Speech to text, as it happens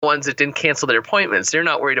ones that didn't cancel their appointments. They're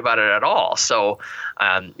not worried about it at all. So,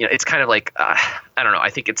 it's kind of like, I don't know. I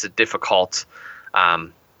think it's a difficult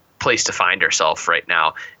place to find ourselves right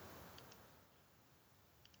now.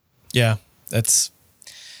 Yeah, this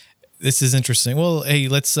is interesting. Well, hey,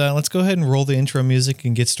 let's go ahead and roll the intro music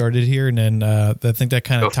and get started here. And then I think that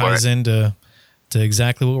kind of ties into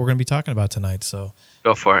exactly what we're going to be talking about tonight. So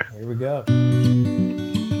go for it. Here we go.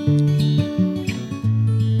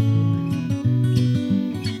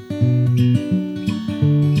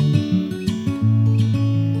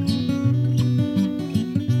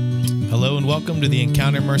 Hello and welcome to the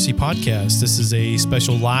Encounter Mercy podcast. This is a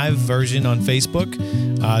special live version on Facebook.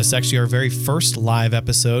 It's actually our very first live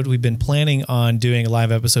episode. We've been planning on doing a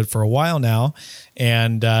live episode for a while now,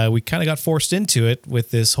 and we kind of got forced into it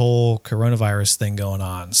with this whole coronavirus thing going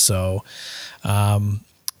on. So I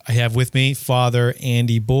have with me Father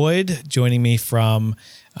Andy Boyd, joining me from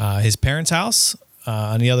his parents' house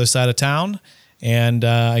on the other side of town. And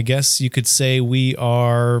I guess you could say we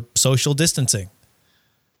are social distancing.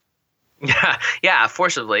 Yeah,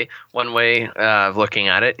 forcibly. One way of looking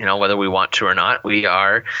at it, whether we want to or not, we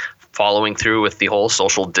are following through with the whole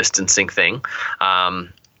social distancing thing.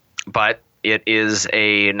 But it is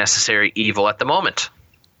a necessary evil at the moment.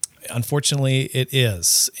 Unfortunately, it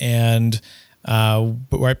is. And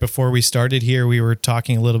right before we started here, we were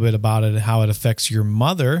talking a little bit about it, how it affects your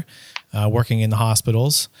mother working in the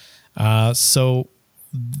hospitals. So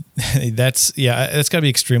it's got to be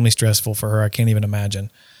extremely stressful for her. I can't even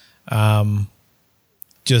imagine. I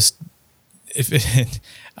don't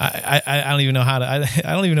even know I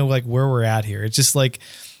don't even know like where we're at here. It's just like,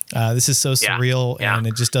 this is so surreal and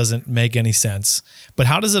it just doesn't make any sense. But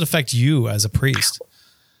how does it affect you as a priest?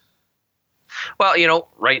 Well,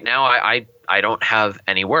 right now I don't have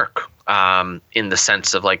any work, in the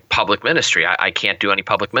sense of like public ministry. I can't do any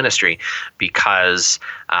public ministry because,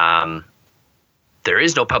 there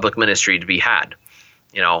is no public ministry to be had,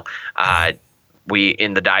 We,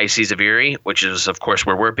 in the Diocese of Erie, which is, of course,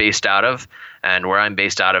 where we're based out of and where I'm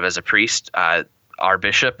based out of as a priest, our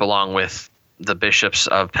bishop, along with the bishops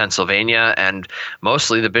of Pennsylvania and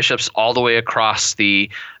mostly the bishops all the way across the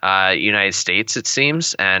United States, it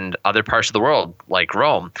seems, and other parts of the world, like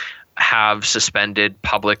Rome, have suspended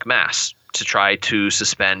public mass to try to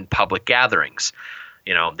suspend public gatherings.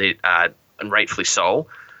 And rightfully so.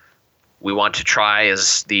 We want to try,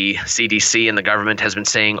 as the CDC and the government has been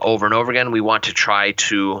saying over and over again, we want to try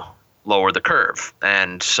to lower the curve.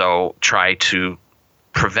 And so try to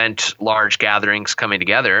prevent large gatherings coming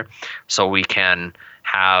together so we can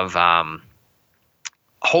have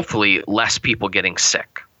hopefully less people getting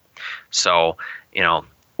sick. So,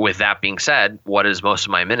 with that being said, what is most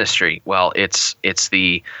of my ministry? Well, it's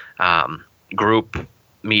the group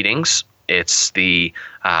meetings. It's the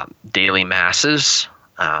daily masses,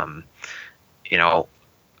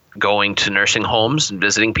 going to nursing homes and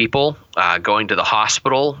visiting people, going to the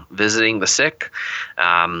hospital, visiting the sick,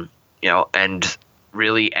 and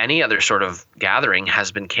really any other sort of gathering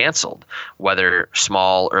has been canceled, whether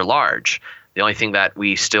small or large. The only thing that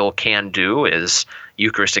we still can do is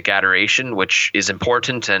Eucharistic adoration, which is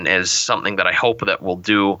important and is something that I hope that we'll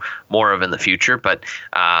do more of in the future. But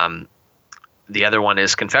the other one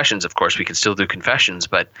is confessions. Of course, we can still do confessions,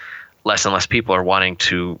 but less and less people are wanting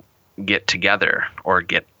to get together or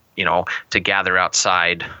to gather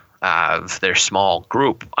outside of their small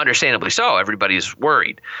group. Understandably so. Everybody's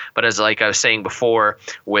worried. But as like I was saying before,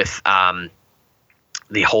 with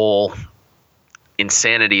the whole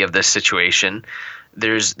insanity of this situation,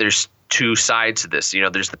 there's two sides to this.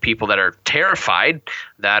 There's the people that are terrified,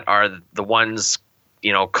 that are the ones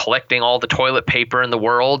collecting all the toilet paper in the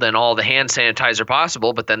world and all the hand sanitizer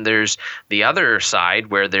possible. But then there's the other side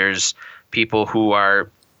where there's people who are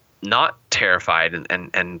not terrified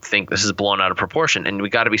and think this is blown out of proportion. And we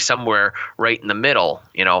got to be somewhere right in the middle.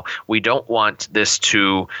 We don't want this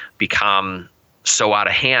to become so out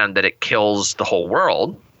of hand that it kills the whole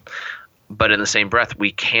world. But in the same breath,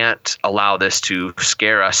 we can't allow this to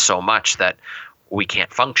scare us so much that we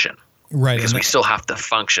can't function. Right. Because we still have to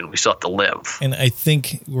function. We still have to live. And I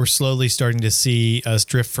think we're slowly starting to see us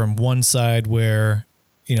drift from one side where,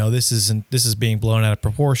 this is being blown out of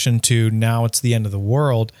proportion to now it's the end of the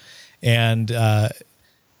world. And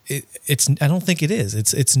it's I don't think it is.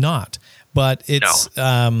 It's not. But it's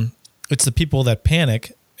the people that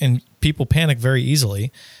panic, and people panic very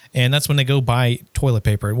easily. And that's when they go buy toilet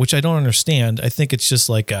paper, which I don't understand. I think it's just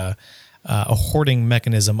like a hoarding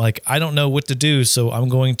mechanism. Like, I don't know what to do, so I'm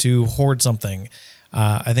going to hoard something.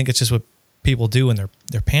 I think it's just what people do when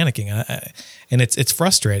they're panicking, and it's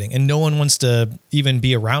frustrating, and no one wants to even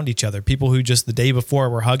be around each other. People who just the day before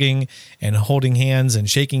were hugging and holding hands and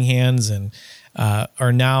shaking hands and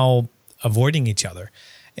are now avoiding each other,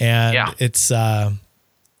 and it's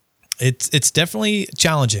definitely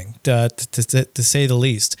challenging to say the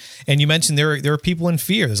least. And you mentioned there are people in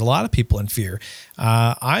fear. There's a lot of people in fear.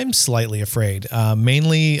 I'm slightly afraid.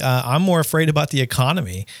 Mainly, I'm more afraid about the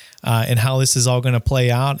economy and how this is all going to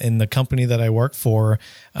play out in the company that I work for.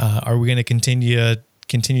 Are we going to continue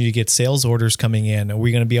to get sales orders coming in? Are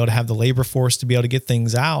we going to be able to have the labor force to be able to get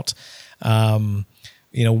things out?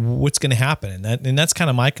 What's going to happen? And that's kind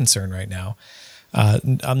of my concern right now.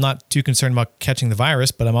 I'm not too concerned about catching the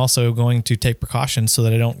virus, but I'm also going to take precautions so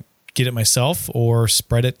that I don't get it myself or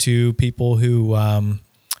spread it to people who,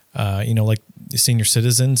 like senior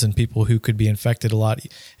citizens and people who could be infected a lot.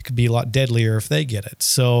 It could be a lot deadlier if they get it.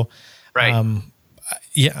 So, right.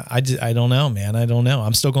 I don't know, man. I don't know.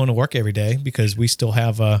 I'm still going to work every day because we still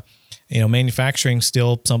have, manufacturing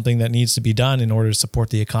still something that needs to be done in order to support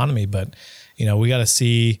the economy. But, we got to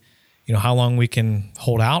see, how long we can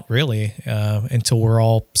hold out really until we're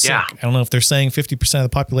all sick. Yeah. I don't know if they're saying 50% of the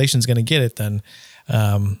population is going to get it, then,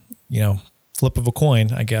 flip of a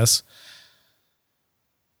coin, I guess.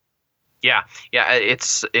 Yeah. Yeah.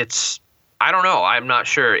 It's, I don't know. I'm not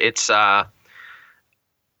sure. It's, and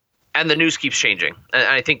the news keeps changing. And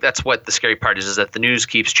I think that's what the scary part is that the news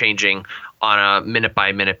keeps changing on a minute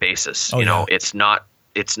by minute basis. It's not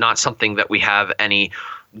something that we have any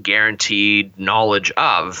guaranteed knowledge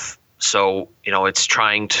of. So, it's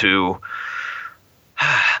trying to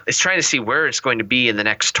see where it's going to be in the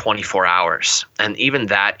next 24 hours. And even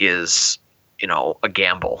that is, a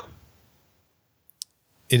gamble.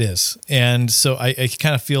 It is. And so I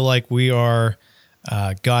kind of feel like we are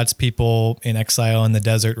God's people in exile in the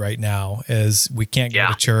desert right now, as we can't go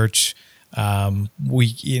to church. And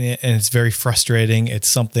it's very frustrating. It's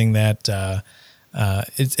something that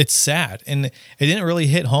it's sad. And it didn't really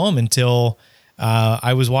hit home until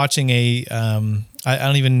I was watching I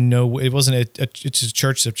don't even know, it wasn't it's a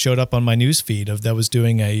church that showed up on my news feed that was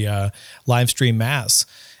doing a live stream mass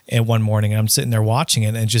and one morning, and I'm sitting there watching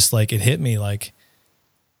it, and just like it hit me like,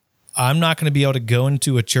 I'm not going to be able to go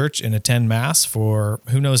into a church and attend mass for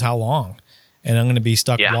who knows how long. And I'm going to be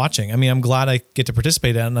stuck watching. I mean, I'm glad I get to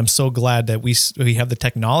participate in it, and I'm so glad that we have the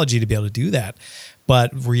technology to be able to do that.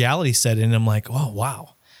 But reality set in, and I'm like, oh,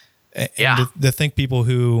 wow. And to think people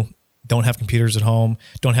who don't have computers at home,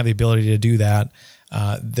 don't have the ability to do that,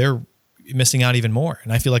 they're missing out even more.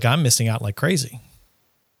 And I feel like I'm missing out like crazy.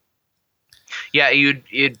 Yeah,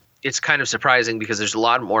 it's kind of surprising because there's a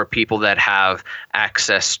lot more people that have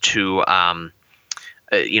access to,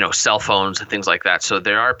 cell phones and things like that. So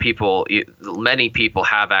there are many people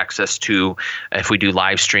have access to, if we do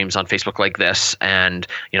live streams on Facebook like this, and,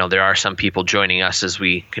 there are some people joining us as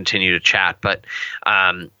we continue to chat, but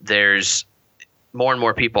there's more and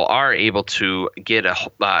more people are able to get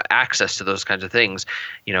access to those kinds of things.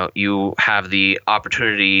 You have the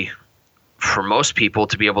opportunity for most people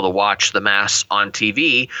to be able to watch the Mass on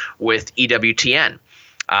TV with EWTN.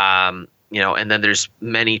 And then there's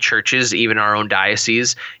many churches, even our own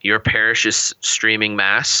diocese. Your parish is streaming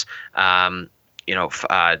Mass. Father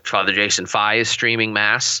Jason Fye is streaming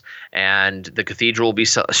Mass, and the cathedral will be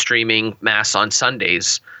streaming Mass on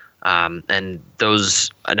Sundays. And those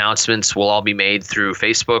announcements will all be made through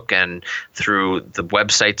Facebook and through the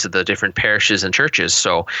websites of the different parishes and churches.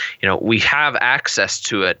 So, we have access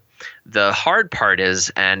to it. The hard part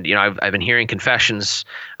is, and I've been hearing confessions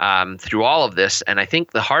through all of this, and I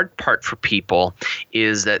think the hard part for people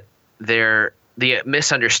is that the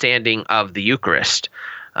misunderstanding of the Eucharist.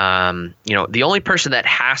 The only person that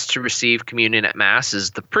has to receive communion at Mass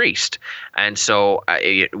is the priest, and so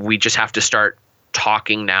we just have to start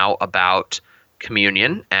talking now about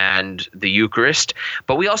communion and the Eucharist,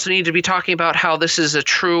 but we also need to be talking about how this is a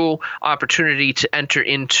true opportunity to enter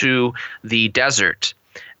into the desert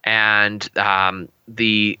and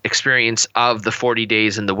the experience of the 40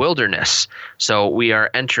 days in the wilderness. So we are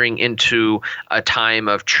entering into a time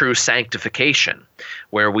of true sanctification,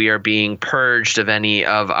 where we are being purged of any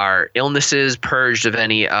of our illnesses, purged of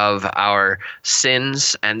any of our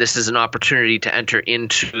sins, and this is an opportunity to enter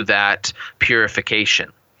into that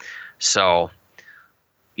purification. So,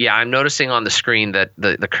 yeah, I'm noticing on the screen that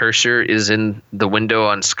the cursor is in the window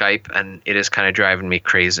on Skype, and it is kind of driving me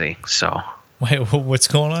crazy. So, wait, what's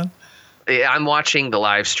going on? I'm watching the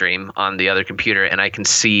live stream on the other computer, and I can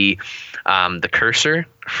see the cursor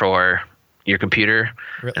for your computer,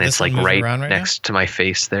 and it's like right next to my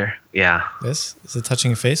face there. Yeah. Is it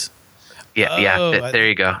touching your face? Yeah. There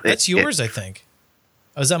you go. That's yours, I think.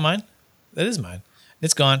 Oh, is that mine? That is mine.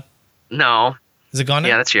 It's gone. No. Is it gone now?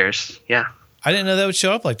 Yeah, that's yours. Yeah. I didn't know that would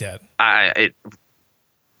show up like that.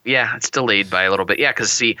 Yeah, it's delayed by a little bit. Yeah,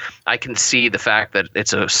 because I can see the fact that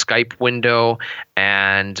it's a Skype window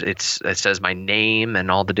and it says my name and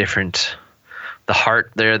all the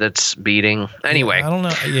heart there that's beating. Anyway, I don't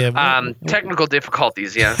know. Yeah. Technical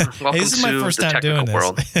difficulties. Yeah. Welcome this is my to first the time doing technical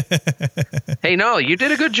world. Hey, no, you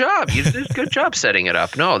did a good job. You did a good job setting it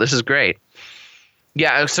up. No, this is great.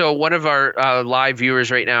 Yeah, so one of our live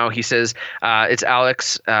viewers right now, he says, it's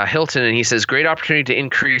Alex Hilton, and he says, great opportunity to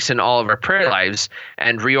increase in all of our prayer lives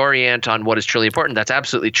and reorient on what is truly important. That's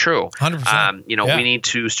absolutely true. 100%. We need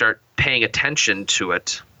to start paying attention to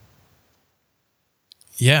it.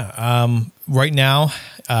 Yeah. Right now,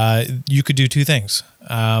 you could do two things.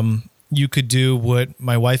 You could do what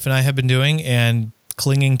my wife and I have been doing and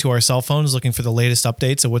clinging to our cell phones, looking for the latest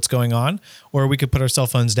updates of what's going on, or we could put our cell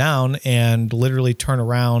phones down and literally turn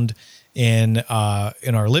around in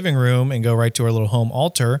our living room and go right to our little home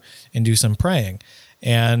altar and do some praying.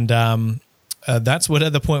 And that's what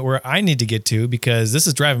at the point where I need to get to, because this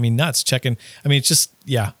is driving me nuts. It's just,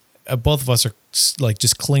 both of us are like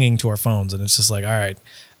just clinging to our phones, and it's just like, all right,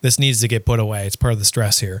 this needs to get put away. It's part of the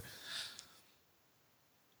stress here.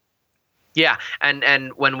 Yeah,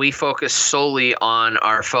 and when we focus solely on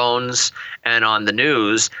our phones and on the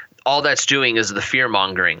news, all that's doing is the fear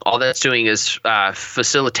mongering. All that's doing is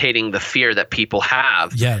facilitating the fear that people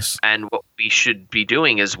have. Yes. And what we should be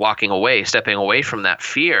doing is stepping away from that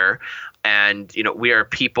fear. And, we are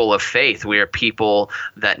people of faith. We are people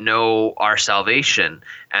that know our salvation,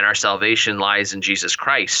 and our salvation lies in Jesus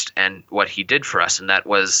Christ and what he did for us. And that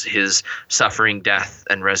was his suffering, death,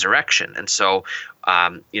 and resurrection. And so,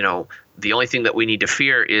 the only thing that we need to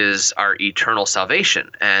fear is our eternal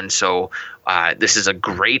salvation. And so this is a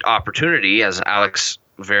great opportunity, as Alex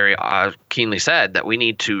very keenly said, that we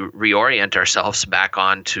need to reorient ourselves back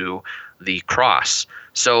onto the cross.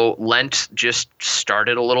 So Lent just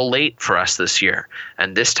started a little late for us this year.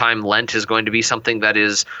 And this time Lent is going to be something that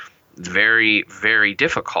is very, very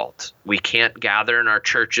difficult. We can't gather in our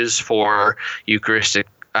churches for Eucharistic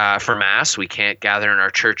for Mass. We can't gather in our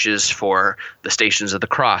churches for the Stations of the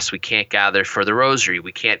Cross. We can't gather for the Rosary.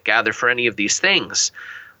 We can't gather for any of these things.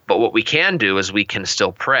 But what we can do is we can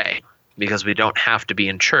still pray, because we don't have to be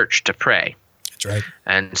in church to pray. That's right.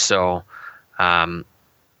 And so,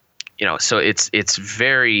 so it's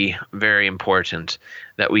very, very important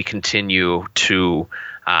that we continue to,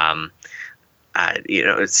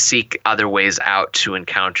 seek other ways out to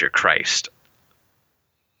encounter Christ.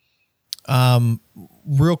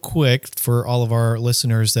 Real quick, for all of our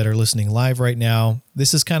listeners that are listening live right now,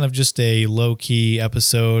 this is kind of just a low-key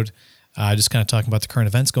episode, just kind of talking about the current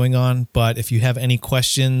events going on. But if you have any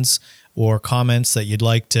questions or comments that you'd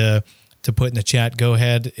like to put in the chat, go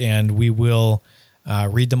ahead and we will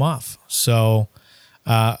read them off. So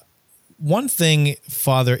one thing,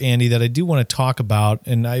 Father Andy, that I do want to talk about,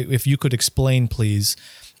 and if you could explain, please,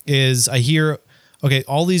 is I hear... Okay,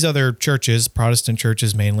 all these other churches, Protestant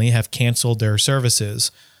churches mainly, have canceled their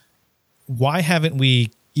services. Why haven't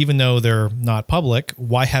we, even though they're not public,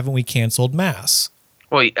 why haven't we canceled Mass?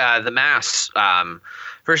 Well, the Mass,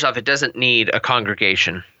 first off, it doesn't need a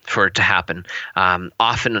congregation for it to happen.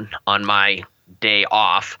 Often on my day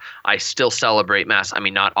off, I still celebrate Mass. I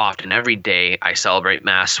mean, not often. Every day I celebrate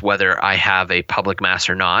Mass, whether I have a public Mass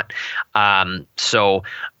or not. So,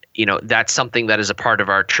 that's something that is a part of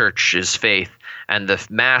our church's faith. And the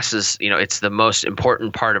Mass is, it's the most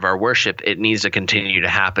important part of our worship. It needs to continue to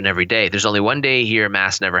happen every day. There's only one day a year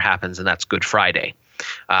Mass never happens, and that's Good Friday.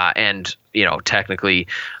 And technically,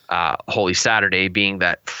 Holy Saturday being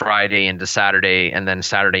that Friday into Saturday, and then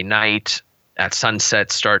Saturday night at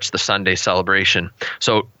sunset starts the Sunday celebration.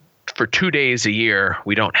 So for 2 days a year,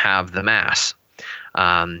 we don't have the Mass.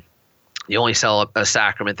 The only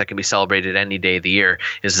sacrament that can be celebrated any day of the year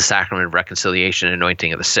is the sacrament of reconciliation and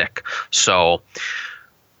anointing of the sick. So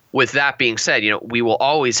with that being said, we will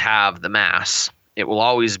always have the Mass. It will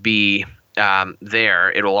always be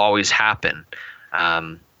there. It will always happen.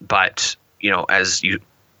 But, as you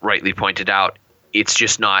rightly pointed out, it's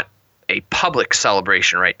just not a public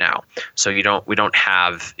celebration right now. So we don't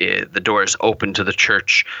have the doors open to the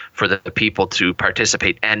church for the people to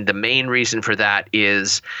participate. And the main reason for that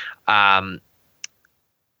is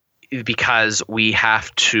because we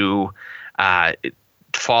have to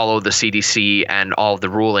follow the CDC and all of the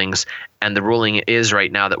rulings. And the ruling is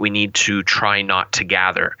right now that we need to try not to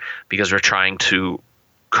gather, because we're trying to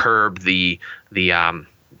curb the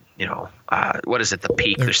what is it? The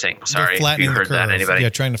peak they're saying. Sorry, if you heard that. Anybody? Yeah,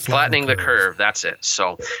 trying to flattening the curve. That's it.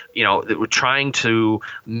 So, we're trying to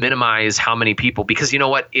minimize how many people, because you know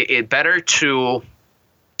what? It better to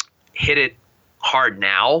hit it hard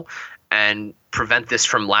now and prevent this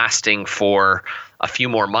from lasting for a few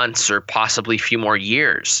more months or possibly a few more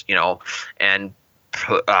years, and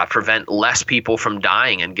prevent less people from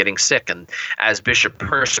dying and getting sick. And as Bishop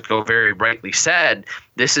Persico very rightly said,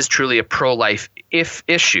 this is truly a pro-life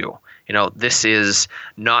issue. This is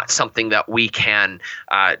not something that we can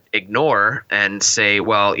ignore and say,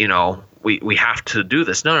 well, we have to do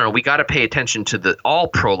this. No, we got to pay attention to all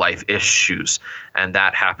pro-life issues, and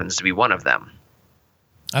that happens to be one of them.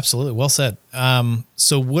 Absolutely. Well said.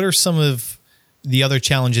 So what are some of the other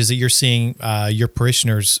challenges that you're seeing your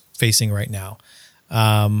parishioners facing right now?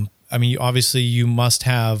 Obviously you must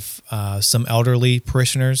have some elderly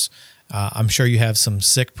parishioners. I'm sure you have some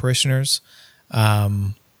sick parishioners.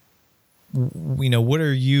 What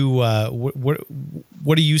are you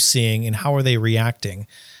what are you seeing, and how are they reacting?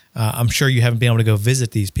 I'm sure you haven't been able to go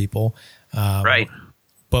visit these people, right?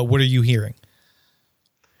 But what are you hearing?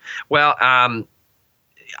 Well,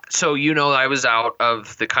 so I was out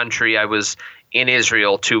of the country. I was in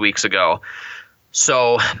Israel 2 weeks ago.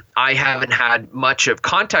 So I haven't had much of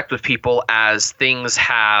contact with people as things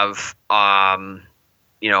have,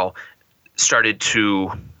 started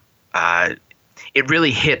to. It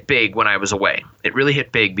really hit big when I was away. It really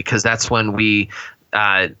hit big because that's when the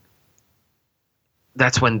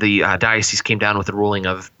diocese came down with the ruling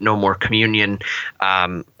of no more communion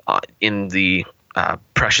in the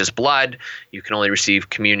precious blood. You can only receive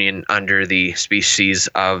communion under the species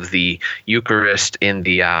of the Eucharist in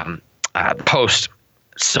the post.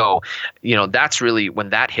 So, that's really when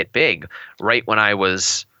that hit big, right when I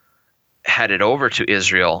was headed over to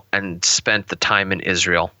Israel and spent the time in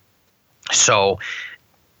Israel. So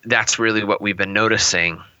that's really what we've been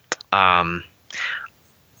noticing. When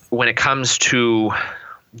it comes to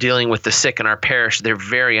dealing with the sick in our parish, they're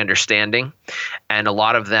very understanding. And a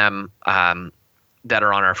lot of them that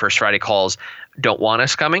are on our First Friday calls don't want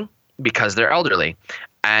us coming because they're elderly.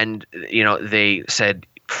 And, they said,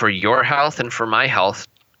 for your health and for my health,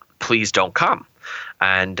 please don't come.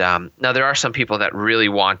 And now there are some people that really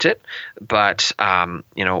want it, but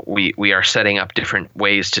we are setting up different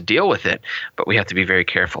ways to deal with it. But we have to be very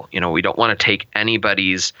careful. We don't want to take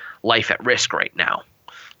anybody's life at risk right now.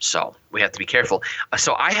 So we have to be careful.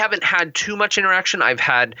 So I haven't had too much interaction. I've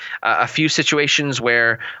had a few situations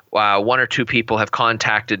where one or two people have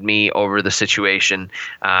contacted me over the situation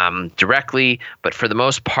directly, but for the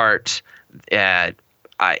most part,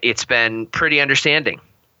 it's been pretty understanding.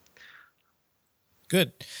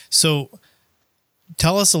 Good. So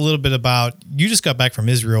tell us a little bit about, you just got back from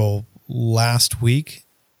Israel last week.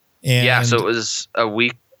 And yeah, so it was a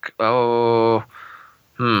week. When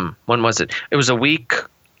was it? It was a week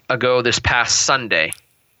ago this past Sunday.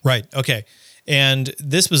 Right. Okay. And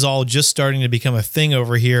this was all just starting to become a thing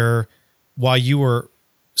over here while you were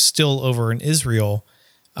still over in Israel.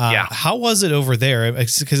 Yeah. How was it over there?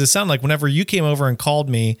 Because it sounded like whenever you came over and called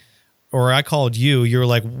me, or I called you, you were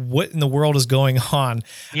like, what in the world is going on?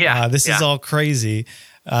 Yeah. This is all crazy.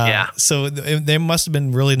 So there must have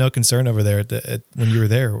been really no concern over there when you were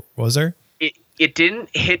there, was there? It didn't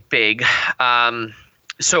hit big.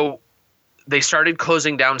 So they started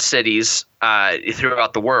closing down cities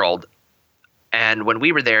throughout the world. And when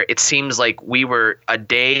we were there, it seems like we were a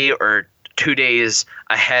day or 2 days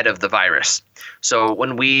ahead of the virus. So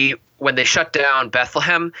when they shut down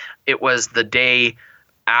Bethlehem, it was the day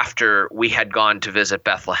after we had gone to visit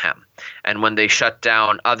Bethlehem. And when they shut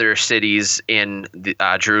down other cities in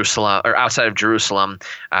Jerusalem or outside of Jerusalem,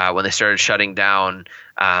 when they started shutting down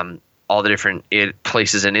all the different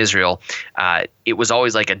places in Israel, it was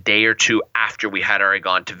always like a day or two after we had already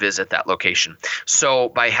gone to visit that location. So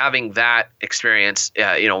by having that experience,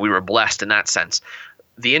 we were blessed in that sense.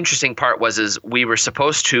 The interesting part is we were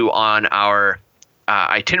supposed to, on our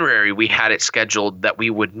itinerary, we had it scheduled that we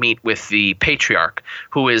would meet with the patriarch,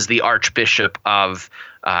 who is the Archbishop of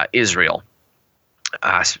Israel,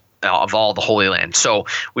 of all the Holy Land. So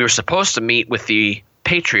we were supposed to meet with the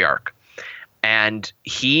patriarch, and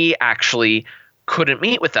he actually couldn't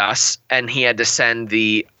meet with us, and he had to send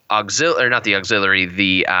the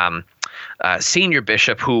senior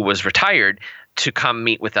bishop, who was retired, to come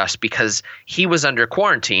meet with us because he was under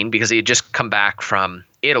quarantine because he had just come back from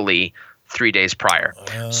Italy 3 days prior.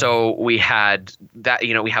 So we had that,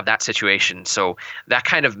 we have that situation. So that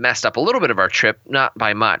kind of messed up a little bit of our trip, not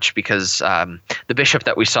by much, because the bishop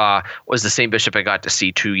that we saw was the same bishop I got to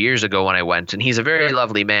see 2 years ago when I went, and he's a very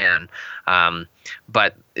lovely man.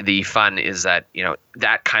 But the fun is that,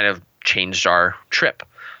 that kind of changed our trip.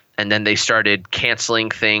 And then they started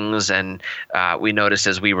canceling things, and we noticed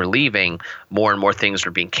as we were leaving, more and more things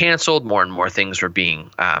were being canceled, more and more things were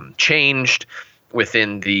being changed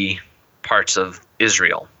within the parts of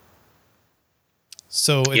Israel.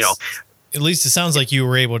 So, at least it sounds like you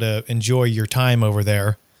were able to enjoy your time over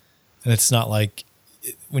there, and it's not like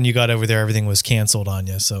when you got over there, everything was canceled on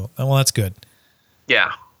you. So, well, that's good.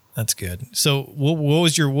 Yeah. That's good. So what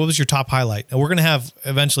was your top highlight? And we're going to have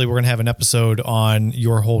an episode on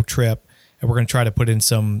your whole trip, and we're going to try to put in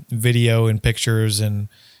some video and pictures and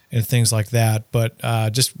things like that. But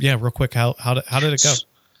real quick, how did it go?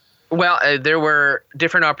 Well, there were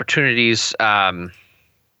different opportunities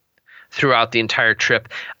throughout the entire trip.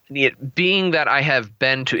 Being that I have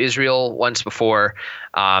been to Israel once before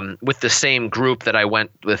with the same group that I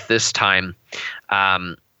went with this time,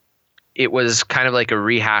 it was kind of like a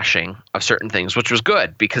rehashing of certain things, which was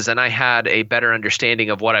good, because then I had a better understanding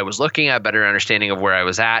of what I was looking at, better understanding of where I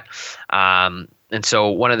was at. And so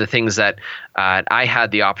one of the things that I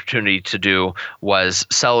had the opportunity to do was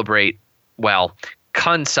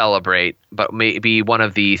concelebrate, but maybe one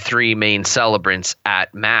of the three main celebrants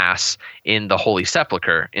at Mass in the Holy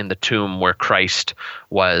Sepulchre, in the tomb where Christ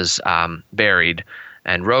was buried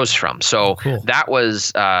and rose from. So cool. That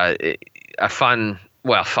was a fun.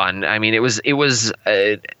 I mean, it was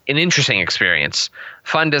an interesting experience.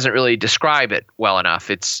 Fun doesn't really describe it well enough.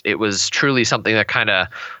 It was truly something that kind of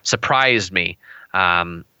surprised me.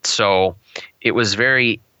 So it was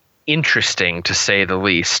very interesting, to say the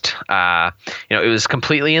least. It was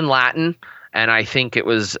completely in Latin, and I think it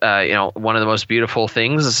was one of the most beautiful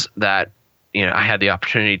things that I had the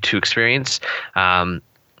opportunity to experience.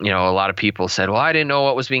 A lot of people said, well, I didn't know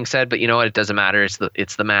what was being said, but you know what? It doesn't matter.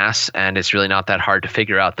 It's the Mass, and it's really not that hard to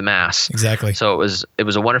figure out the Mass. Exactly. So it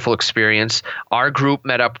was a wonderful experience. Our group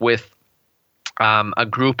met up with a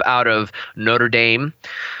group out of Notre Dame,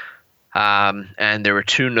 and there were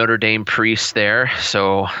 2 Notre Dame priests there.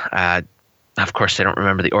 So, of course, I don't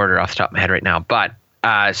remember the order off the top of my head right now, but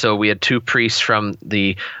so we had 2 priests from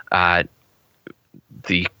the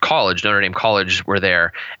college, Notre Dame College, were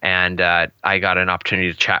there, and I got an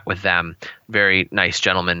opportunity to chat with them. Very nice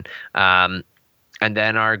gentlemen. And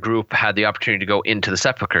then our group had the opportunity to go into the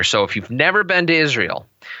sepulcher. So if you've never been to Israel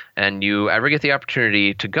and you ever get the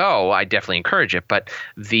opportunity to go, I definitely encourage it. But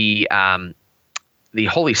the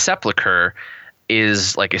Holy Sepulcher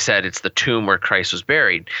is, like I said, it's the tomb where Christ was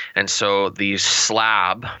buried. And so the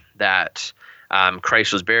slab that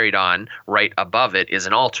Christ was buried on, right above it is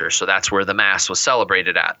an altar. So that's where the Mass was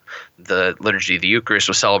celebrated at. The liturgy of the Eucharist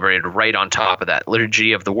was celebrated right on top of that.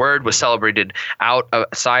 Liturgy of the Word was celebrated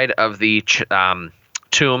outside of the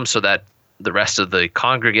tomb, so that the rest of the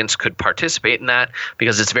congregants could participate in that,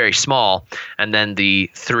 because it's very small. And then the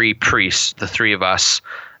 3 priests, the 3 of us,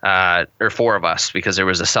 or 4 of us, because there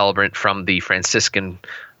was a celebrant from the Franciscan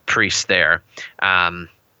priest there,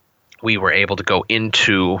 we were able to go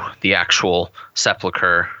into the actual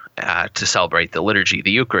sepulcher to celebrate the liturgy, the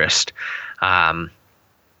Eucharist.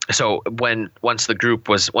 So once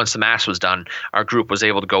the Mass was done, our group was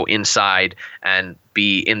able to go inside and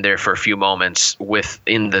be in there for a few moments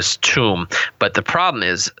within this tomb. But the problem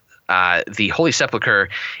is, the Holy Sepulchre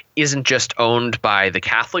isn't just owned by the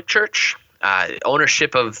Catholic Church.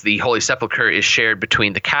 Ownership of the Holy Sepulchre is shared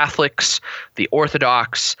between the Catholics, the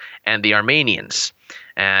Orthodox, and the Armenians.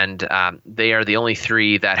 And they are the only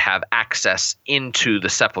 3 that have access into the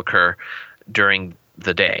sepulcher during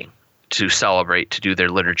the day to celebrate, to do their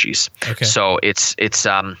liturgies. Okay. So it's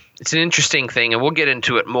an interesting thing, and we'll get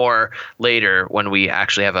into it more later when we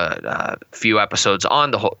actually have a few episodes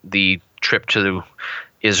on the trip to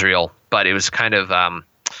Israel. But it was kind of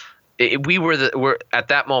we're at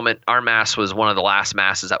that moment, our Mass was one of the last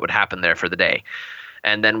Masses that would happen there for the day,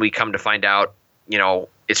 and then we come to find out,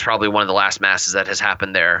 it's probably one of the last Masses that has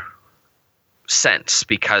happened there since,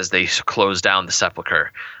 because they closed down the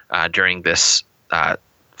sepulcher during this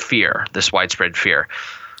this widespread fear.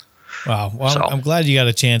 Wow. Well, so, I'm glad you got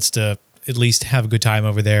a chance to at least have a good time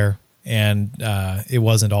over there, and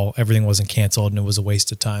everything wasn't canceled, and it was a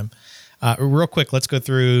waste of time. Real quick, let's go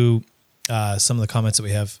through some of the comments that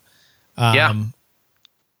we have.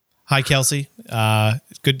 Hi, Kelsey.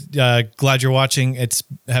 Good. Glad you're watching.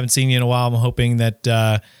 Haven't seen you in a while. I'm hoping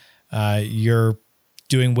that you're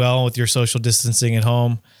doing well with your social distancing at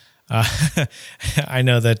home. I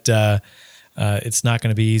know that it's not going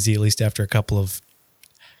to be easy, at least after a couple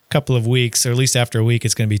of weeks, or at least after a week.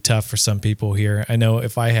 It's going to be tough for some people here. I know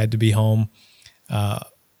if I had to be home, I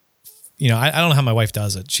don't know how my wife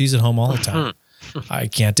does it. She's at home all the time. I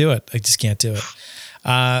can't do it. I just can't do it.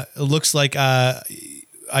 It looks like I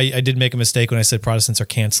did make a mistake when I said Protestants are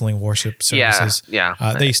canceling worship services.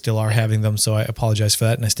 Yeah. They still are having them, so I apologize for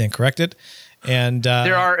that, and I stand corrected. And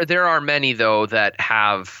there are many though that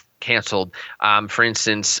have canceled. For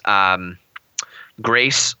instance,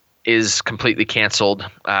 Grace is completely canceled.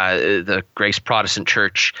 The Grace Protestant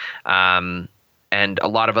Church. And a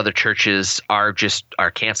lot of other churches are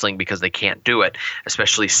canceling because they can't do it,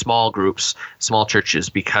 especially small groups, small churches,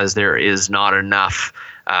 because there is not enough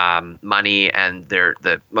money, and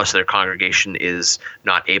most of their congregation is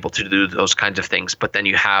not able to do those kinds of things. But then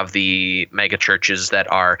you have the mega churches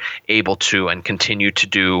that are able to and continue to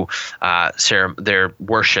do their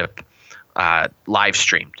worship live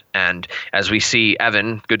streamed. And as we see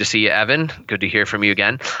Evan, good to see you, Evan. Good to hear from you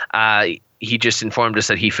again. He just informed us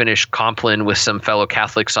that he finished Compline with some fellow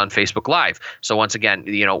Catholics on Facebook Live. So once again,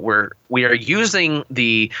 we are using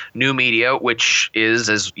the new media, which is,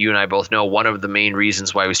 as you and I both know, one of the main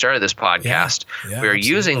reasons why we started this podcast. Yeah, we are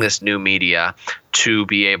using this new media to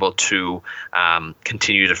be able to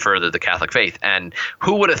continue to further the Catholic faith. And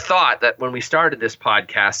who would have thought that when we started this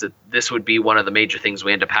podcast that this would be one of the major things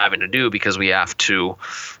we end up having to do, because we have to,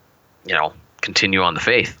 continue on the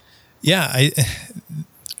faith. Yeah,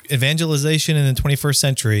 evangelization in the 21st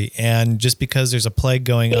century, and just because there's a plague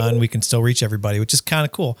going on, we can still reach everybody, which is kind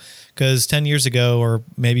of cool. Because 10 years ago, or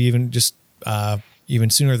maybe even just even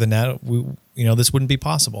sooner than that, this wouldn't be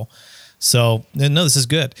possible. So no, this is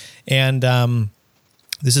good, and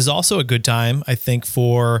this is also a good time, I think,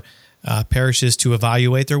 for parishes to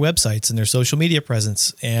evaluate their websites and their social media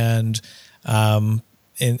presence, and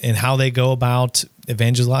how they go about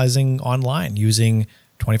evangelizing online using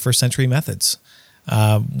 21st century methods.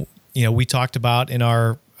 We talked about in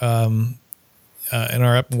our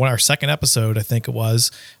second episode, I think it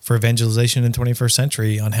was, for evangelization in 21st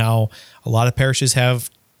century, on how a lot of parishes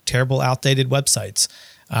have terrible, outdated websites.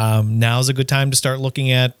 Now's a good time to start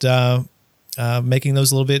looking at making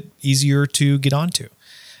those a little bit easier to get onto.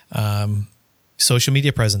 Social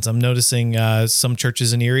media presence. I'm noticing some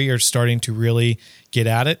churches in Erie are starting to really get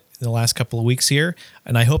at it in the last couple of weeks here,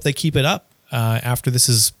 and I hope they keep it up after this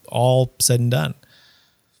is all said and done.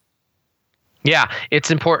 Yeah,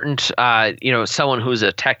 it's important, someone who's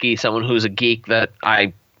a techie, someone who's a geek, that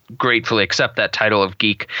I gratefully accept that title of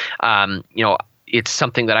geek. It's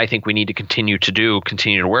something that I think we need to continue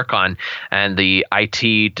to work on. And the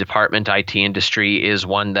IT department, IT industry is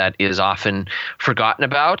one that is often forgotten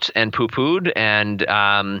about and poo-pooed, and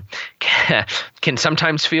can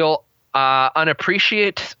sometimes feel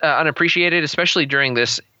unappreciated, especially during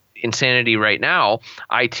this insanity right now.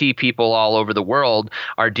 IT people all over the world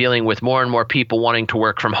are dealing with more and more people wanting to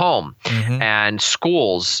work from home, and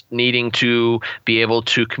schools needing to be able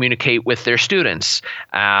to communicate with their students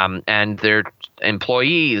and their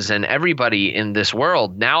employees and everybody in this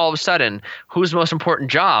world. Now all of a sudden, whose most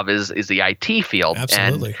important job is the IT field.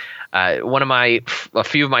 Absolutely. And a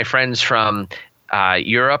few of my friends from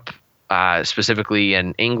Europe, specifically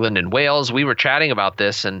in England and Wales, we were chatting about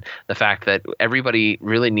this and the fact that everybody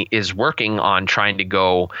really is working on trying to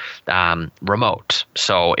go remote.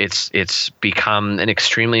 So it's become an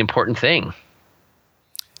extremely important thing.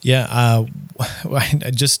 Yeah,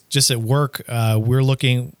 just at work, we're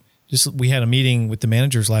looking. We had a meeting with the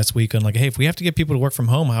managers last week on hey, if we have to get people to work from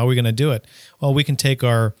home, how are we going to do it? Well, we can take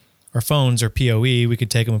our phones or PoE. We could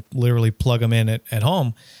take them, literally plug them in at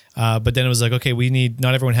home. But then it was okay,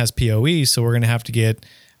 not everyone has PoE, so we're going to have to get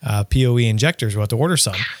PoE injectors. We'll have to order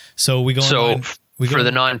some. So we go online. For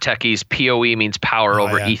the non-techies, PoE means power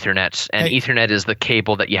over Ethernet, and Ethernet is the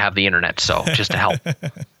cable that you have the internet. So just to help.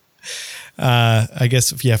 I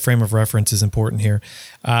guess, frame of reference is important here.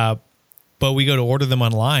 But we go to order them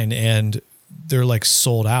online, and they're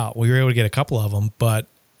sold out. We were able to get a couple of them, but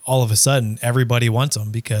all of a sudden, everybody wants them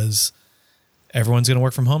because everyone's going to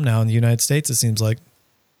work from home now in the United States, it seems like.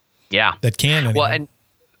 Yeah. That can. Anyway. Well, and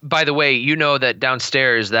by the way, that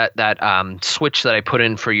downstairs, that switch that I put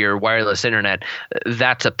in for your wireless internet,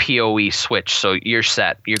 that's a PoE switch. So you're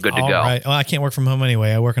set. You're good to go. All right. Well, I can't work from home anyway.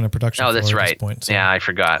 I work on a production floor that's right. At this point, so. Yeah, I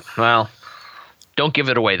forgot. Well, don't give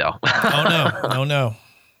it away, though. Oh, no.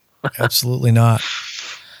 Absolutely not.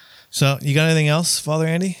 So you got anything else, Father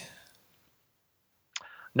Andy?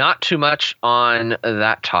 Not too much on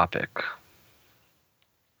that topic.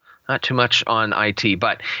 Not too much on IT,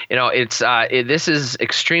 but this is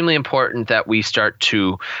extremely important that we start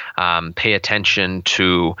to pay attention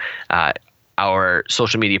to our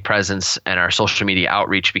social media presence and our social media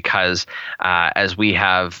outreach because, as we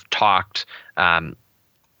have talked,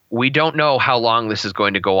 we don't know how long this is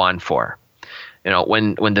going to go on for.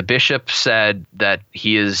 When the bishop said that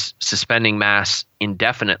he is suspending Mass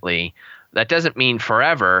indefinitely, that doesn't mean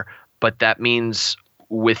forever, but that means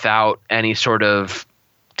without any sort of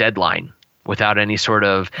deadline, without any sort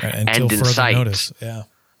of end in sight. Notice.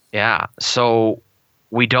 Yeah. So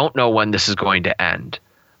we don't know when this is going to end.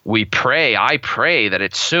 I pray that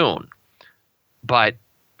it's soon, but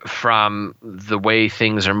from the way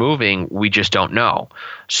things are moving, we just don't know.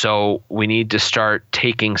 So we need to start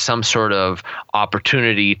taking some sort of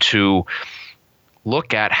opportunity to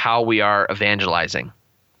look at how we are evangelizing.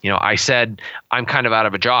 I said I'm kind of out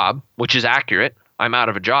of a job, which is accurate. I'm out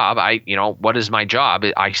of a job. What is my job?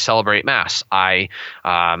 I celebrate Mass. I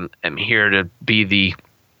am here to be the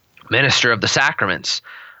minister of the sacraments.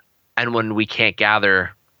 And when we can't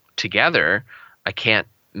gather together, I can't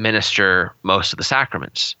minister most of the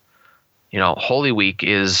sacraments. Holy Week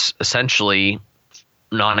is essentially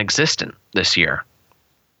non-existent this year.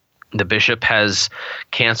 The bishop has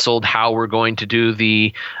canceled how we're going to do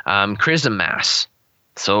the Chrism Mass.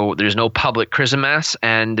 So there's no public Chrism Mass,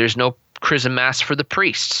 and there's no Chrism Mass for the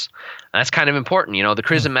priests. That's kind of important. The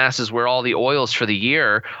Chrism Mass is where all the oils for the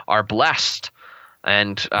year are blessed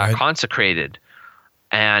and consecrated.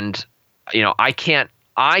 And I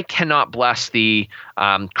cannot bless the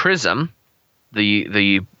chrism,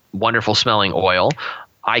 the wonderful smelling oil.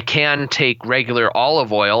 I can take regular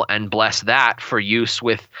olive oil and bless that for use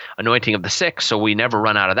with anointing of the sick, so we never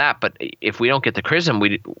run out of that. But if we don't get the chrism,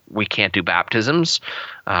 we can't do baptisms.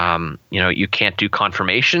 You can't do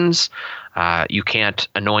confirmations. You can't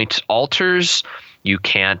anoint altars. You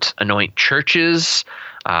can't anoint churches.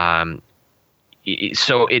 So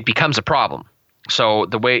it becomes a problem. So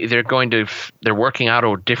the way they're working out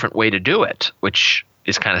a different way to do it, which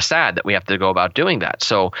is kind of sad that we have to go about doing that.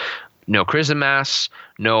 So no Chrism Mass,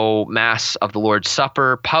 no Mass of the Lord's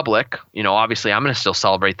Supper public. Obviously I'm going to still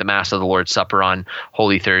celebrate the Mass of the Lord's Supper on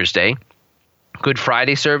Holy Thursday. Good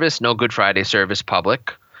Friday service, no Good Friday service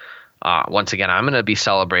public. Once again, I'm going to be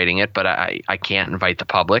celebrating it, but I can't invite the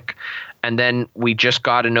public. And then we just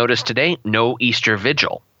got a notice today, no Easter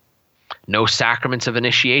Vigil. No sacraments of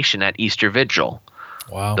initiation at Easter Vigil.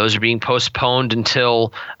 Wow. Those are being postponed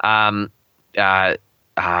until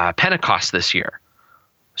Pentecost this year.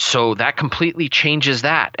 So that completely changes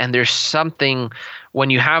that. And there's something, when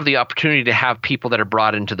you have the opportunity to have people that are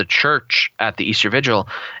brought into the church at the Easter Vigil,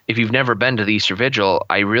 if you've never been to the Easter Vigil,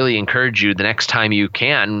 I really encourage you the next time you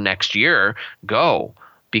can, next year, go,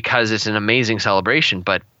 because it's an amazing celebration,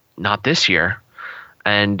 but not this year.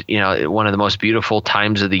 And, one of the most beautiful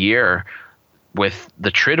times of the year with the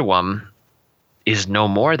Triduum is no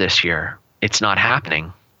more this year. It's not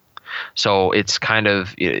happening. So it's kind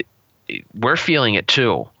of, we're feeling it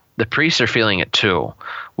too. The priests are feeling it too.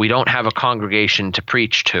 We don't have a congregation to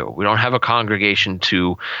preach to. We don't have a congregation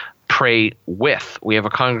to pray with. We have a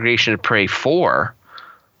congregation to pray for,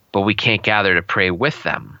 but we can't gather to pray with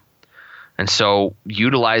them. And so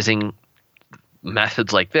utilizing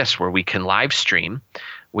methods like this where we can live stream,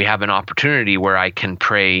 we have an opportunity where I can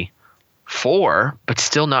pray for, but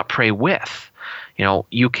still not pray with.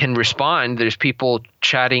 You can respond. There's people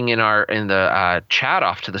chatting in the chat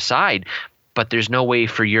off to the side, but there's no way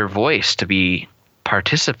for your voice to be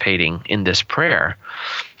participating in this prayer.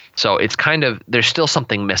 So it's kind of, there's still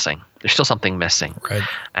something missing. Right.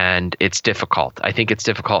 And it's difficult. I think it's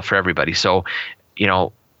difficult for everybody. So,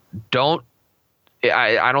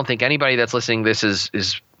 I don't think anybody that's listening to this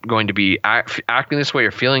is going to be acting this way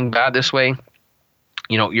or feeling bad this way.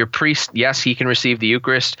 Your priest, yes, he can receive the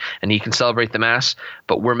Eucharist and he can celebrate the Mass,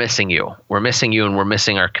 but we're missing you. We're missing you, and we're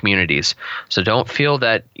missing our communities. So don't feel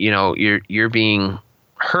that you're being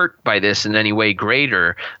hurt by this in any way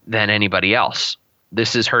greater than anybody else.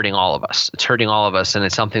 This is hurting all of us. It's hurting all of us, and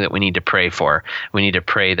it's something that we need to pray for. We need to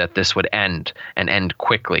pray that this would end and end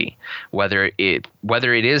quickly, whether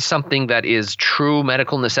it is something that is true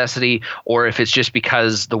medical necessity or if it's just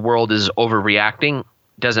because the world is overreacting,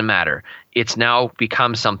 doesn't matter. It's now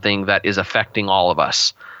become something that is affecting all of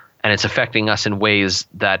us, and it's affecting us in ways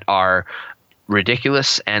that are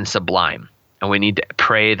ridiculous and sublime, and we need to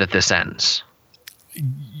pray that this ends.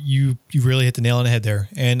 You really hit the nail on the head there.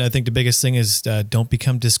 And I think the biggest thing is don't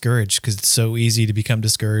become discouraged, because it's so easy to become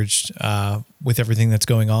discouraged with everything that's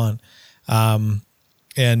going on.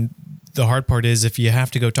 And the hard part is if you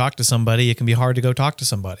have to go talk to somebody, it can be hard to go talk to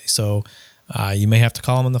somebody. So you may have to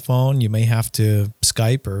call them on the phone. You may have to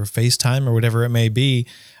Skype or FaceTime or whatever it may be.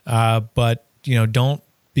 But don't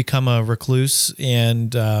become a recluse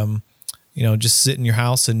and just sit in your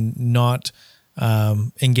house and not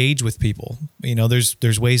engage with people.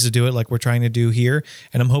 There's ways to do it like we're trying to do here.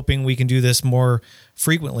 And I'm hoping we can do this more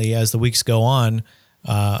frequently as the weeks go on,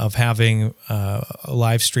 of having a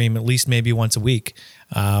live stream at least maybe once a week.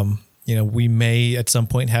 We may at some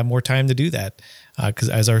point have more time to do that because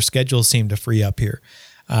as our schedules seem to free up here.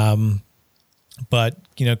 But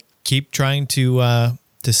keep trying to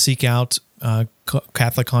seek out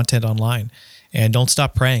Catholic content online, and don't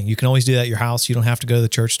stop praying. You can always do that at your house. You don't have to go to the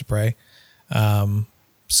church to pray. And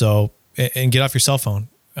get off your cell phone.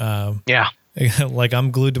 Like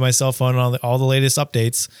I'm glued to my cell phone on all the latest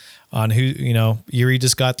updates on who, Erie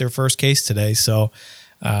just got their first case today. So,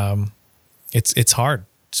 it's hard.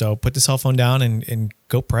 So put the cell phone down and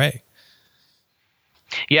go pray.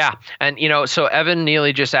 Yeah. And, so Evan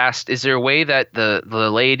Neely just asked, is there a way that the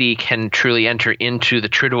laity can truly enter into the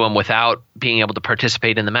Triduum without being able to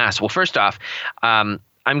participate in the Mass? Well, first off,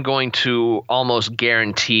 I'm going to almost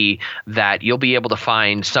guarantee that you'll be able to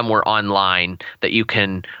find somewhere online that you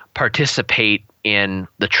can participate in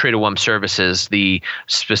the Triduum services,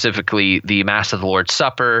 specifically the Mass of the Lord's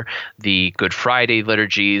Supper, the Good Friday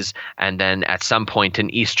liturgies, and then at some point an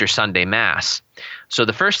Easter Sunday Mass. So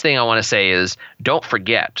the first thing I want to say is don't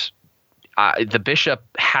forget, the bishop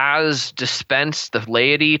has dispensed the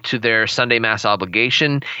laity to their Sunday Mass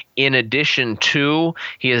obligation. In addition to,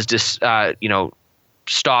 he has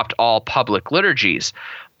stopped all public liturgies.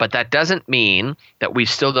 But that doesn't mean that we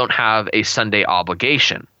still don't have a Sunday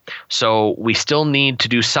obligation. So we still need to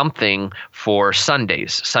do something for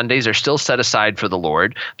Sundays. Sundays are still set aside for the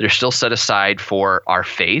Lord. They're still set aside for our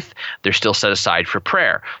faith. They're still set aside for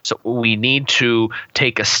prayer. So we need to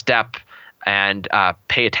take a step and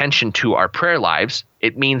pay attention to our prayer lives.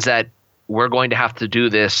 It means that we're going to have to do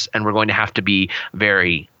this, and we're going to have to be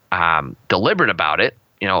very deliberate about it.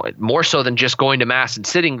 More so than just going to Mass and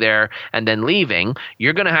sitting there and then leaving.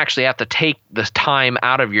 You're going to actually have to take the time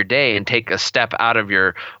out of your day and take a step out of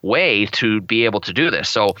your way to be able to do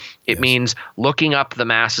this. So it means looking up the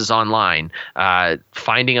Masses online,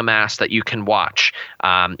 finding a Mass that you can watch.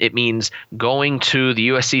 It means going to the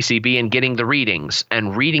USCCB and getting the readings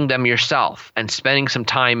and reading them yourself and spending some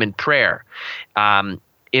time in prayer.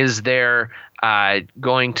 Is there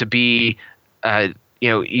going to be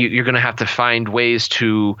you're going to have to find ways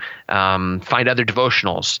to find other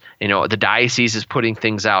devotionals. The diocese is putting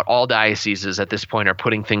things out. All dioceses at this point are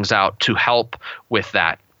putting things out to help with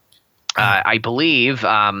that. I believe,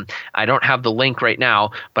 I don't have the link right now,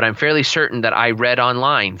 but I'm fairly certain that I read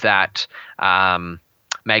online that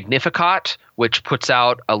Magnificat, which puts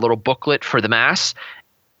out a little booklet for the Mass,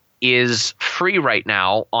 is free right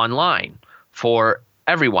now online for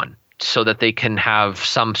everyone, so that they can have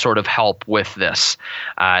some sort of help with this.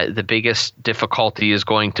 The biggest difficulty is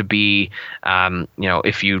going to be,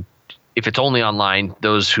 if it's only online,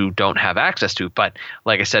 those who don't have access to it. But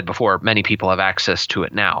like I said before, many people have access to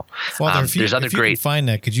it now. Father, if you can find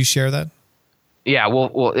that, could you share that? Yeah,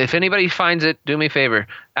 well, if anybody finds it, do me a favor.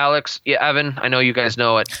 Alex, Evan, I know you guys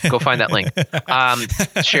know it. Go find that link.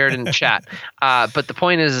 Share it in the chat. But the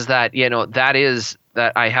point is that,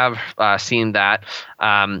 that I have seen that.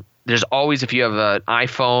 There's always, if you have an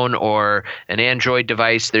iPhone or an Android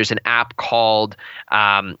device, there's an app called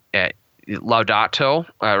Laudato,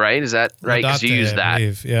 right? Is that right? Because you use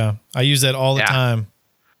that. Yeah, I use that all the time.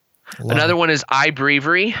 Another one is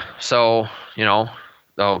iBreviary. So,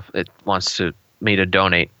 though it wants me to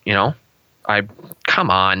donate,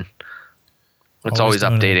 come on. It's always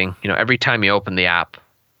updating. Every time you open the app,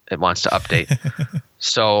 it wants to update.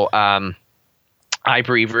 So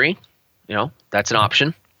iBreviary, that's an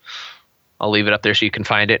option. I'll leave it up there so you can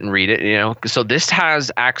find it and read it. So this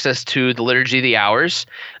has access to the Liturgy of the Hours.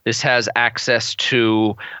 This has access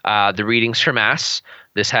to the readings for Mass.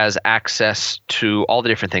 This has access to all the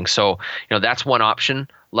different things. So, that's one option.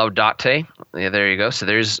 Laudate. Yeah, there you go. So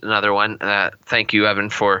there's another one. Thank you, Evan,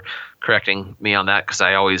 for correcting me on that, because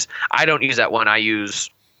I don't use that one. I use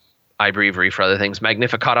iBreviary for other things.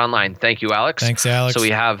 Magnificat Online. Thank you, Alex. Thanks, Alex. So we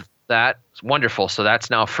have that. It's wonderful. So that's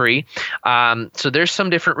now free. So there's some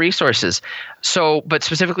different resources. But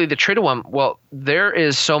specifically the Triduum, well, there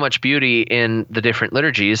is so much beauty in the different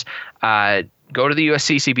liturgies. Go to the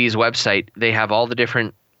USCCB's website. They have all the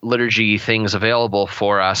different liturgy things available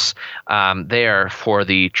for us there for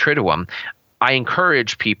the Triduum. I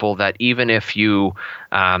encourage people that even if you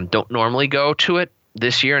don't normally go to it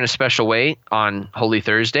this year in a special way on Holy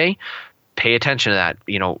Thursday, pay attention to that.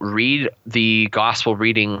 Read the gospel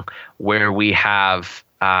reading where we have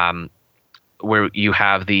where you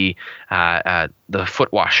have the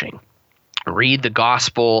foot washing, Read the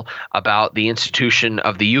gospel about the institution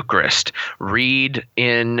of the Eucharist. Read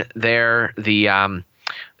in there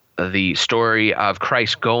the story of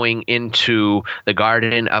Christ going into the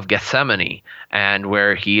Garden of Gethsemane, and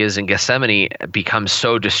where he is in Gethsemane becomes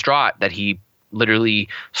so distraught that he literally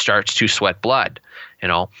starts to sweat blood.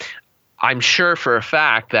 I'm sure for a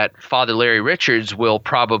fact that Father Larry Richards will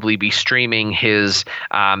probably be streaming his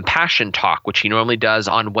Passion Talk, which he normally does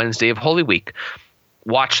on Wednesday of Holy Week.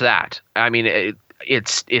 Watch that. I mean,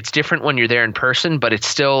 it's different when you're there in person, but it's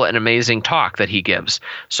still an amazing talk that he gives.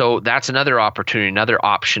 So that's another opportunity, another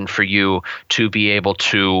option for you to be able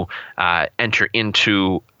to enter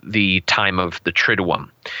into the time of the Triduum.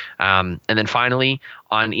 And then finally,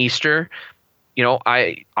 on Easter,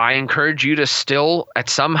 I encourage you to still, at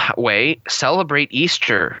some way, celebrate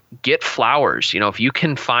Easter. Get flowers. If you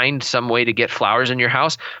can find some way to get flowers in your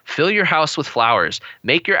house, fill your house with flowers.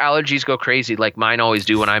 Make your allergies go crazy like mine always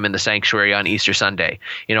do when I'm in the sanctuary on Easter Sunday.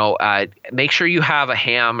 Make sure you have a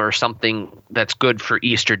ham or something that's good for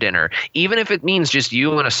Easter dinner, even if it means just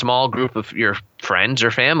you and a small group of your friends or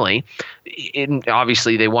family.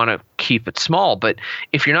 Obviously, they want to keep it small, but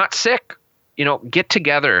if you're not sick, get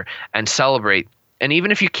together and celebrate. And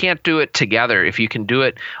even if you can't do it together, if you can do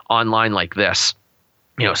it online like this,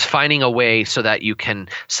 it's finding a way so that you can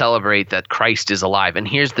celebrate that Christ is alive. And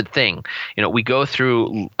here's the thing, we go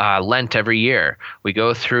through Lent every year. We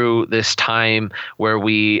go through this time where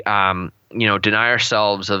we, deny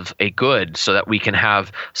ourselves of a good so that we can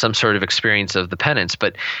have some sort of experience of the penance.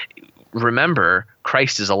 But remember,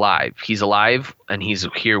 Christ is alive. He's alive, and he's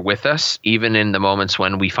here with us, even in the moments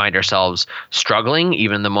when we find ourselves struggling,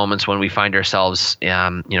 even in the moments when we find ourselves,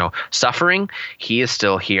 suffering. He is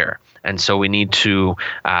still here. And so we need to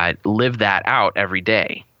live that out every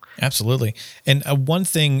day. Absolutely. And one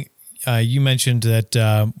thing you mentioned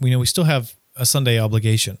that, we still have a Sunday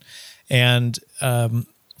obligation. And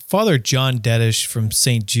Father John Dedish from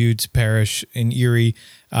St. Jude's Parish in Erie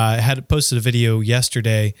had posted a video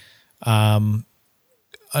yesterday on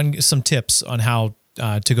some tips on how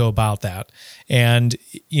to go about that. And,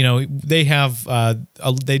 they have,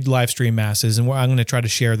 they live stream masses, and I'm going to try to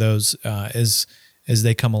share those as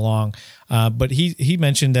they come along. But he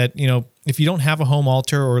mentioned that, if you don't have a home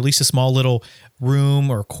altar, or at least a small little room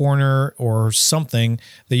or corner or something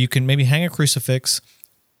that you can maybe hang a crucifix,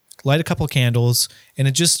 light a couple of candles, and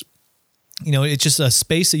it just, it's just a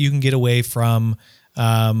space that you can get away from,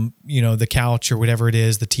 the couch or whatever it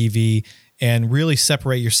is, the TV, and really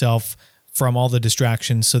separate yourself from all the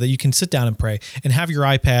distractions so that you can sit down and pray, and have your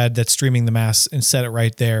iPad that's streaming the Mass and set it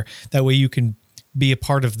right there. That way you can be a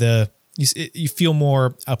part of you feel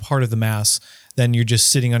more a part of the Mass than you're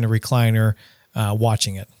just sitting on a recliner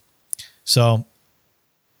watching it. So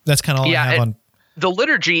that's kind of all I have on. The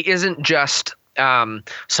liturgy isn't just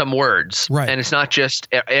some words, right? And it's not just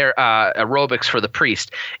aerobics for the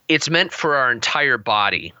priest. It's meant for our entire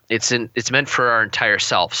body. It's meant for our entire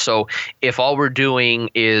self. So if all we're doing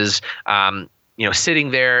is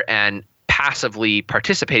sitting there and passively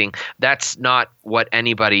participating, that's not what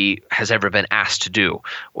anybody has ever been asked to do.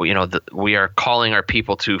 We are calling our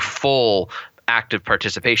people to full active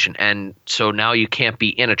participation, and so now you can't be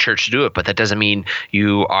in a church to do it, but that doesn't mean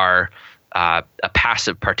you are a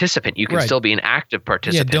passive participant. You can still be an active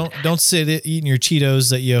participant. Yeah, don't sit eating your Cheetos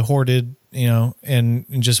that you hoarded, and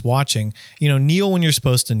just watching. Kneel when you're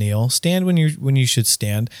supposed to kneel. Stand when you should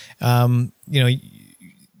stand. Say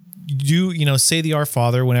the Our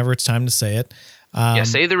Father whenever it's time to say it.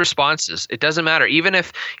 Say the responses. It doesn't matter. Even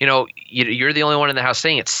if, you're the only one in the house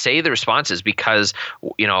saying it, say the responses, because,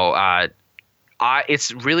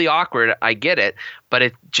 it's really awkward. I get it.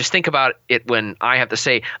 But just think about it when I have to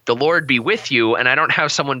say, the Lord be with you, and I don't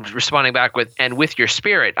have someone responding back with, and with your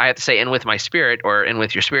spirit. I have to say, and with my spirit, or and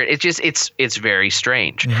with your spirit. It's very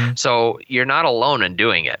strange. Mm-hmm. So you're not alone in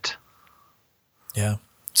doing it. Yeah.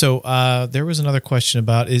 So there was another question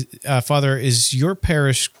about, Father, is your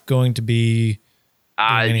parish going to be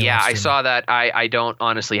I saw that. I don't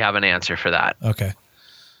honestly have an answer for that. Okay.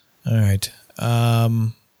 All right.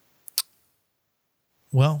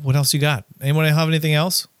 Well, what else you got? Anyone have anything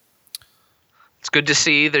else? It's good to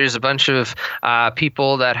see there's a bunch of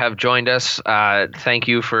people that have joined us. Thank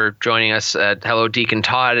you for joining us. Hello, Deacon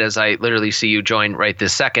Todd, as I literally see you join right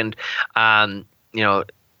this second.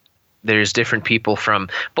 There's different people from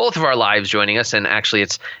both of our lives joining us, and actually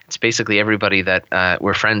it's basically everybody that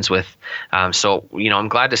we're friends with. So I'm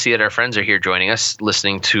glad to see that our friends are here joining us,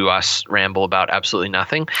 listening to us ramble about absolutely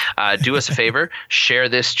nothing. Do us a favor, share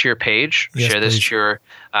this to your page, yes, share this please. to your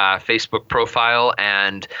Facebook profile,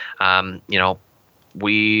 and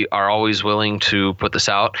we are always willing to put this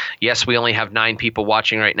out. Yes, we only have 9 people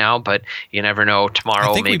watching right now, but you never know.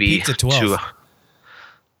 Tomorrow, I think maybe we peaked at 12.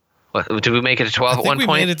 Did we make it to 12 at one point? I think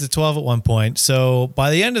we made it to 12 at one point. So by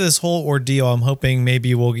the end of this whole ordeal, I'm hoping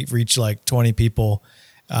maybe we'll reach like 20 people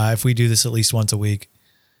if we do this at least once a week.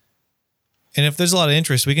 And if there's a lot of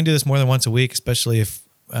interest, we can do this more than once a week, especially if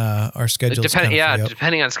our schedules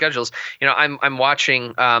depending on schedules. I'm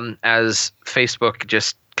watching as Facebook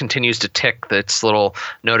just continues to tick its little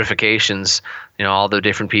notifications, all the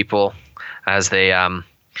different people as they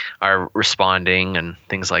are responding and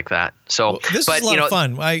things like that. So this is a lot of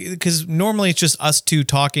fun because normally it's just us two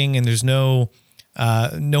talking and there's no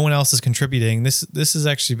one else is contributing. This has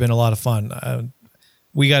actually been a lot of fun.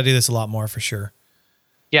 We got to do this a lot more for sure.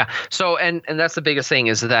 Yeah. So, and that's the biggest thing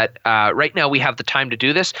is that right now we have the time to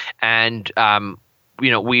do this, and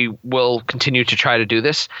we will continue to try to do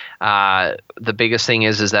this. The biggest thing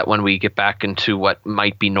is that when we get back into what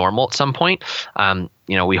might be normal at some point,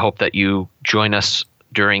 we hope that you join us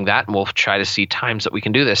during that, and we'll try to see times that we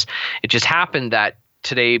can do this. It just happened that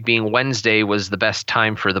today being Wednesday was the best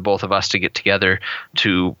time for the both of us to get together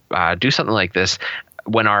to do something like this,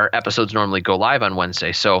 when our episodes normally go live on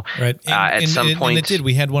Wednesday. So right. At some point... And it did.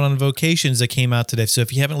 We had one on vocations that came out today. So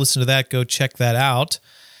if you haven't listened to that, go check that out.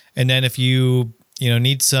 And then if you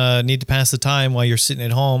need to pass the time while you're sitting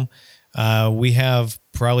at home, we have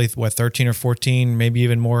probably 13 or 14, maybe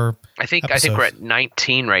even more. I think we're at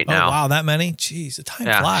 19 right now. Oh, wow, that many? Jeez, the time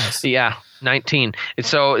flies. Yeah, 19. And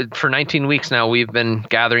so for 19 weeks now, we've been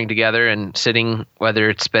gathering together and sitting, whether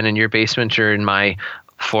it's been in your basement or in my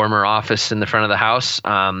former office in the front of the house.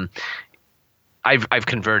 I've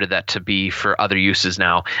converted that to be for other uses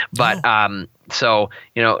now. But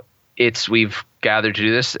we've gathered to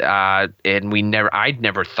do this, and I'd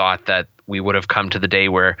never thought that we would have come to the day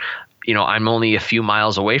where, I'm only a few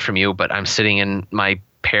miles away from you, but I'm sitting in my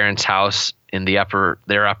parents' house in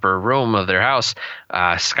their upper room of their house,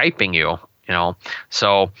 Skyping you.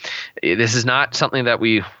 So this is not something that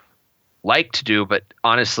we like to do, but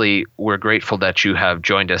honestly, we're grateful that you have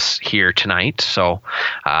joined us here tonight. So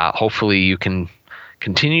hopefully you can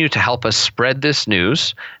continue to help us spread this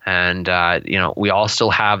news, and we all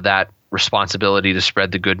still have that responsibility to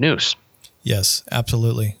spread the good news. Yes,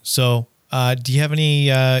 absolutely. So do you have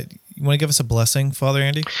any you want to give us a blessing, Father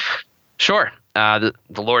Andy? Sure. The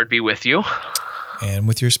Lord be with you, and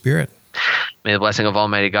with your spirit. May the blessing of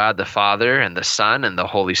Almighty God, the Father, and the Son, and the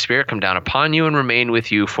Holy Spirit come down upon you and remain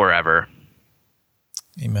with you forever.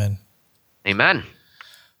 Amen. Amen.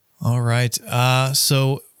 All right.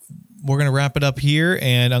 So we're going to wrap it up here,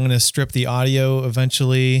 and I'm going to strip the audio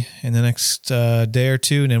eventually in the next day or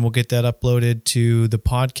two, and then we'll get that uploaded to the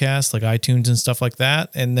podcast, like iTunes and stuff like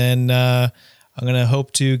that. And then I'm going to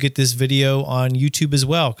hope to get this video on YouTube as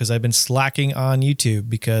well, because I've been slacking on YouTube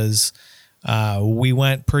because we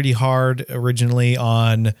went pretty hard originally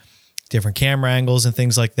on different camera angles and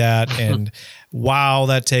things like that. And wow,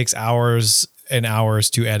 that takes hours and hours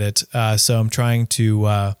to edit. So I'm trying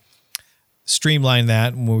to streamline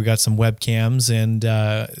that when we got some webcams. And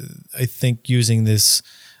I think using this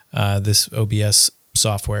OBS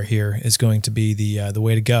software here is going to be the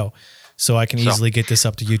way to go. So I can easily get this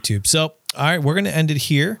up to YouTube. So, all right, we're going to end it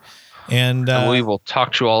here. And we will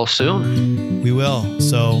talk to you all soon. We will.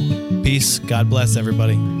 So peace. God bless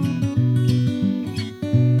everybody.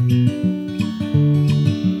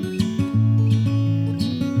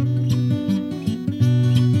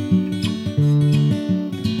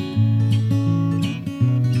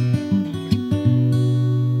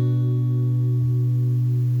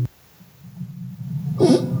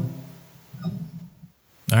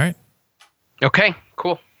 All right. Okay,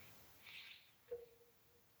 cool.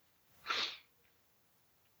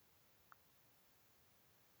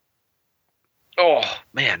 Oh,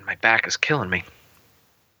 man, my back is killing me.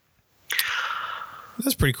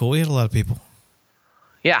 That's pretty cool. We had a lot of people.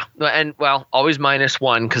 Yeah, and well, always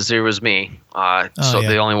 -1 because there was me.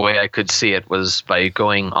 The only way I could see it was by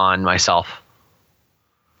going on myself.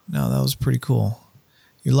 No, that was pretty cool.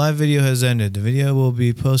 Your live video has ended. The video will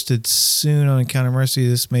be posted soon on Encounter Mercy.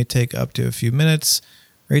 This may take up to a few minutes.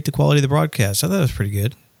 Rate the quality of the broadcast. I thought it was pretty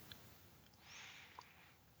good.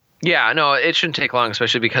 Yeah, no, it shouldn't take long,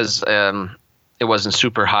 especially because it wasn't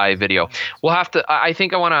super high video. We'll have to. I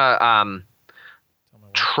think I want to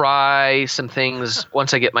try some things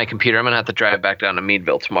once I get my computer. I'm gonna have to drive back down to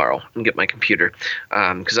Meadville tomorrow and get my computer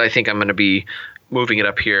because I think I'm gonna be moving it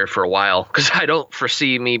up here for a while because I don't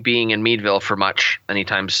foresee me being in Meadville for much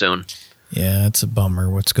anytime soon. Yeah, it's a bummer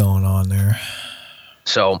what's going on there.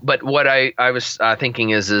 So, but what I was thinking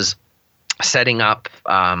is setting up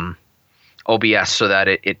OBS so that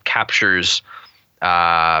it captures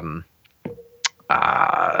Skype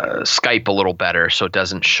a little better so it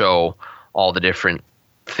doesn't show all the different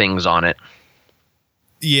things on it.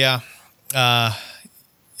 Yeah. I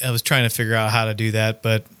was trying to figure out how to do that,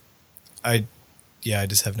 but I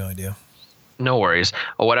just have no idea. No worries.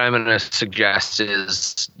 What I'm going to suggest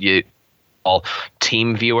is you all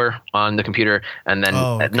Team Viewer on the computer, and then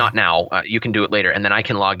not now. You can do it later, and then I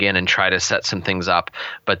can log in and try to set some things up.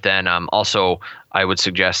 But then also, I would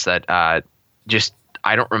suggest that I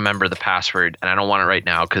don't remember the password, and I don't want it right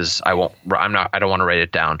now because I don't want to write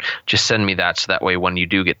it down. Just send me that so that way when you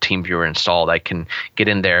do get TeamViewer installed, I can get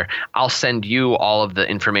in there. I'll send you all of the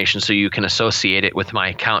information so you can associate it with my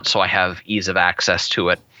account so I have ease of access to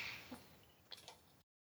it.